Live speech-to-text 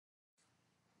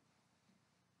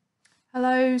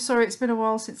Hello, sorry it's been a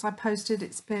while since I posted.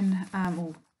 It's been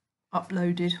or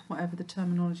uploaded, whatever the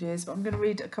terminology is. But I'm going to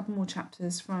read a couple more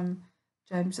chapters from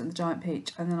James and the Giant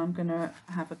Peach, and then I'm going to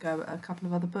have a go at a couple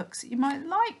of other books that you might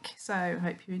like. So I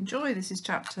hope you enjoy. This is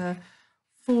chapter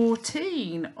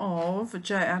 14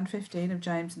 and 15 of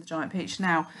James and the Giant Peach.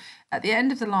 Now, at the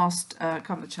end of the last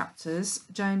couple of chapters,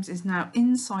 James is now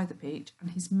inside the peach,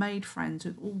 and he's made friends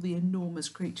with all the enormous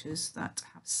creatures that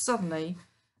have suddenly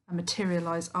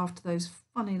materialise after those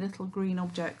funny little green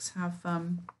objects have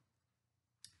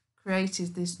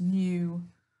created this new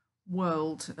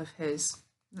world of his.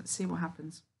 Let's see what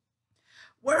happens.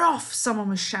 "We're off!" someone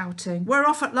was shouting. "We're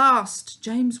off at last!"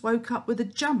 James woke up with a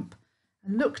jump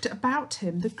and looked about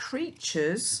him. The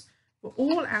creatures were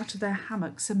all out of their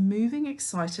hammocks and moving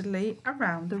excitedly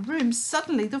around the room.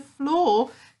 Suddenly the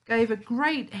floor gave a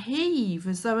great heave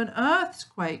as though an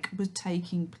earthquake was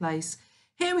taking place.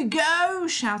 "Here we go!"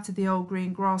 shouted the old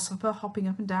green grasshopper, hopping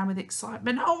up and down with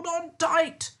excitement. "Hold on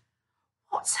tight!"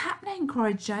 "What's happening?"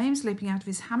 cried James, leaping out of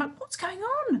his hammock. "What's going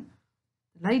on?"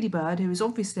 The ladybird, who was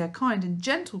obviously a kind and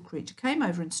gentle creature, came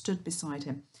over and stood beside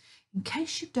him. "In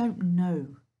case you don't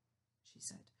know," she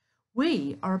said,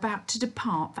 "we are about to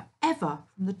depart for ever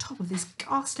from the top of this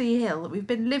ghastly hill that we've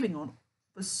been living on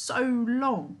for so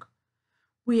long.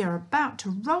 We are about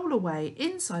to roll away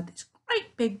inside this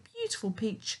great big beautiful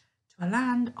peach to a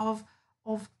land of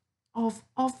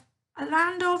a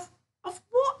land of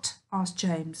what?" asked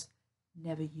James.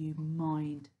 "Never you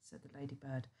mind," said the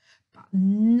ladybird. "But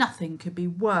nothing could be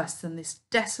worse than this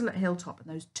desolate hilltop and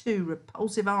those two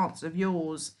repulsive aunts of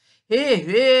yours." "Hear,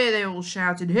 hear!" they all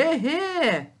shouted. "Hear,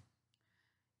 hear!"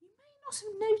 "You may not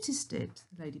have noticed it,"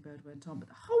 the ladybird went on, "but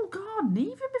the whole garden,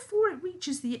 even before it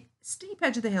reaches the steep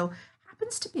edge of the hill,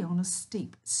 happens to be on a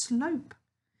steep slope.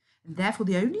 And therefore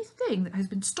the only thing that has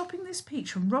been stopping this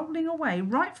peach from rolling away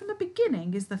right from the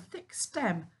beginning is the thick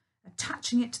stem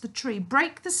attaching it to the tree.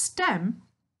 Break the stem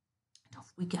and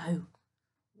off we go."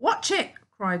 "Watch it!"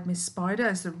 cried Miss Spider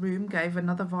as the room gave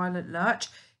another violent lurch.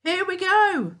 "Here we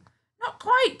go!" "Not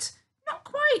quite, not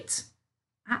quite."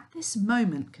 "At this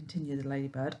moment," continued the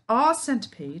ladybird, "our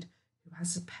centipede, who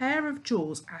has a pair of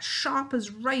jaws as sharp as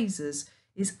razors,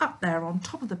 is up there on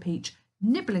top of the peach,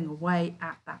 nibbling away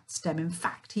at that stem. In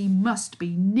fact, he must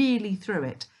be nearly through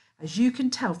it, as you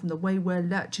can tell from the way we're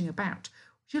lurching about.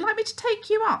 Would you like me to take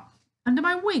you up under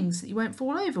my wings so that you won't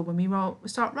fall over when we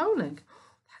start rolling?"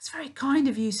 "That's very kind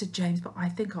of you," said James, "but I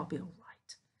think I'll be all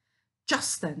right."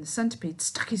 Just then the centipede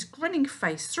stuck his grinning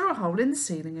face through a hole in the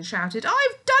ceiling and shouted,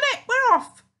 "I've done it! We're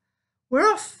off!"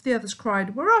 "We're off!" the others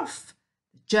cried. "We're off!"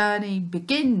 "The journey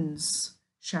begins,"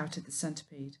 shouted the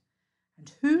centipede.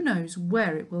 "And who knows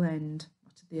where it will end,"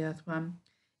 muttered the earthworm.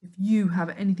 "If you have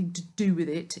anything to do with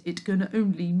it, it can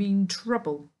only mean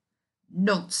trouble."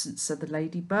 "Nonsense," said the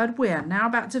ladybird. "We are now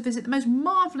about to visit the most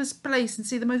marvellous place and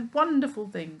see the most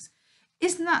wonderful things.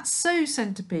 Isn't that so,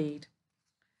 centipede?"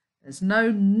 "There's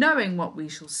no knowing what we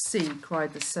shall see,"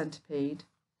 cried the centipede.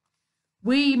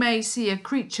 "We may see a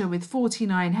creature with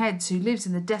 49 heads who lives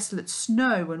in the desolate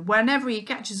snow, and whenever he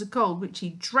catches a cold, which he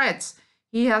dreads,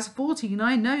 he has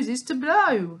 49 noses to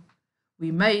blow.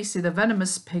 We may see the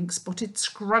venomous pink-spotted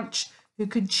scrunch who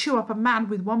can chew up a man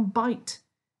with one bite.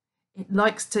 It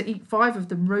likes to eat 5 of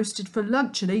them roasted for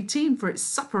lunch and 18 for its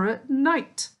supper at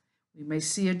night. We may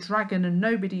see a dragon, and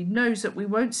nobody knows that we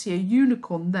won't see a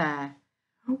unicorn there.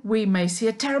 We may see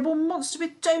a terrible monster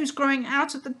with toes growing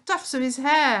out of the tufts of his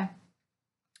hair.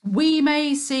 We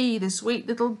may see the sweet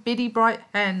little biddy bright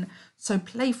hen, so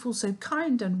playful, so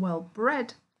kind and well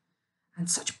bred. And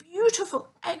such beautiful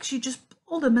eggs, you just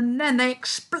pull them and then they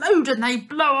explode and they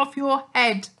blow off your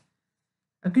head.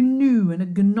 A gnu and a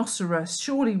gnocerus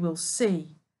surely we'll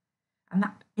see. And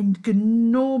that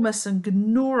enormous and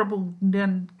gnorable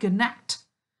gnat,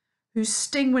 whose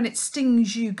sting when it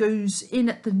stings you goes in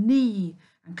at the knee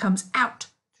and comes out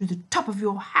through the top of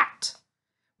your hat.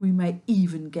 We may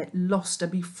even get lost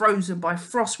and be frozen by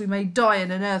frost. We may die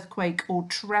in an earthquake or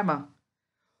tremor.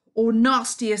 Or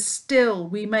nastier still,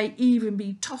 we may even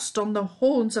be tossed on the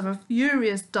horns of a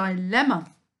furious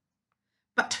dilemma.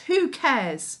 But who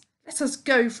cares? Let us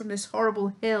go from this horrible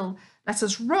hill. Let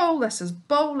us roll, let us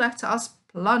bowl, let us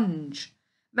plunge.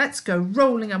 Let's go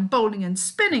rolling and bowling and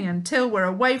spinning until we're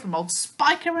away from old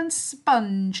Spiker and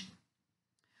Sponge.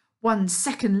 1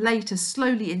 second later,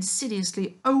 slowly,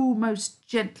 insidiously, almost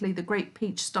gently, the great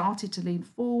peach started to lean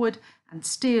forward and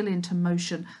steal into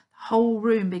motion. The whole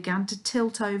room began to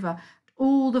tilt over.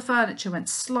 All the furniture went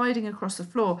sliding across the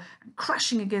floor and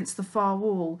crashing against the far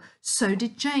wall. So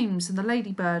did James and the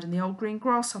ladybird and the old green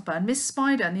grasshopper and Miss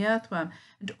Spider and the earthworm,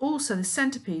 and also the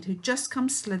centipede who'd just come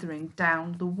slithering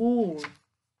down the wall.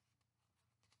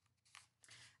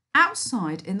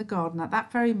 Outside in the garden at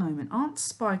that very moment, Aunt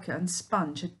Spiker and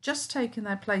Sponge had just taken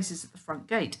their places at the front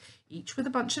gate, each with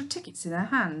a bunch of tickets in her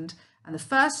hand, and the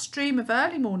first stream of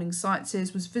early morning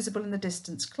sightseers was visible in the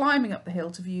distance, climbing up the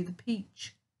hill to view the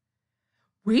peach.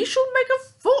 "We shall make a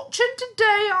fortune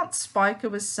today," Aunt Spiker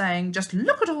was saying. "Just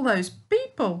look at all those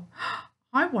people."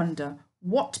 "I wonder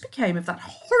what became of that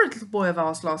horrid little boy of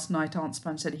ours last night," Aunt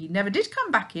Sponge said. "He never did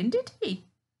come back in, did he?"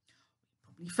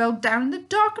 "He fell down in the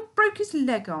dark and broke his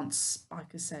leg," Aunt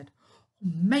Spiker said. "Or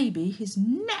maybe his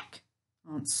neck,"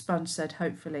 Aunt Sponge said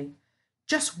hopefully.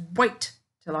 "Just wait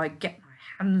till I get my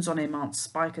hands on him," Aunt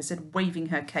Spiker said, waving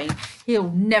her cane.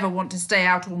 "He'll never want to stay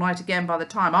out all night again by the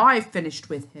time I've finished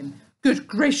with him. Good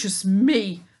gracious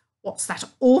me! What's that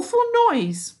awful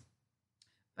noise?"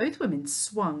 Both women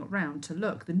swung round to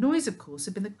look. The noise, of course,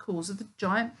 had been the cause of the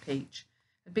giant peach.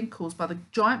 Had been caused by the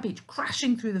giant peach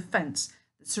crashing through the fence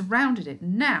that surrounded it.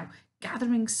 And now,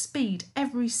 gathering speed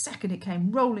every second, it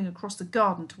came rolling across the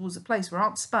garden towards the place where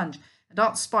Aunt Sponge and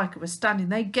Aunt Spiker were standing.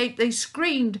 They gaped, they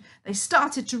screamed, they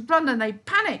started to run, and they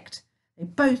panicked. They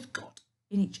both got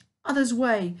in each other's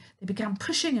way. They began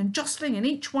pushing and jostling, and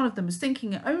each one of them was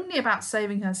thinking only about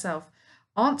saving herself.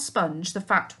 Aunt Sponge, the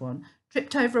fat one,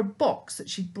 tripped over a box that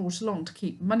she'd brought along to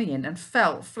keep money in and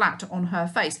fell flat on her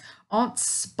face. Aunt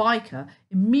Spiker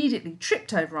immediately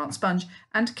tripped over Aunt Sponge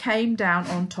and came down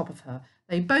on top of her.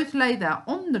 They both lay there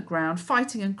on the ground,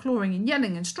 fighting and clawing and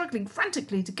yelling and struggling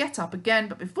frantically to get up again.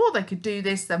 But before they could do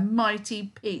this, the mighty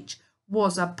peach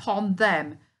was upon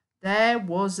them. There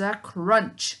was a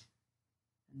crunch.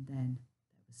 And then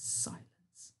there was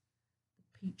silence.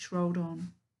 The peach rolled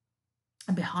on,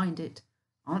 and behind it,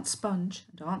 Aunt Sponge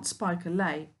and Aunt Spiker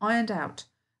lay, ironed out,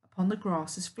 upon the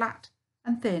grass as flat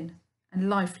and thin and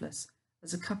lifeless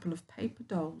as a couple of paper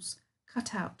dolls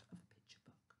cut out of a picture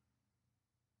book.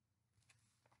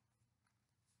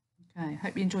 Okay,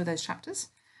 hope you enjoy those chapters.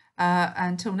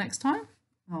 Until next time,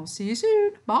 I'll see you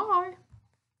soon. Bye.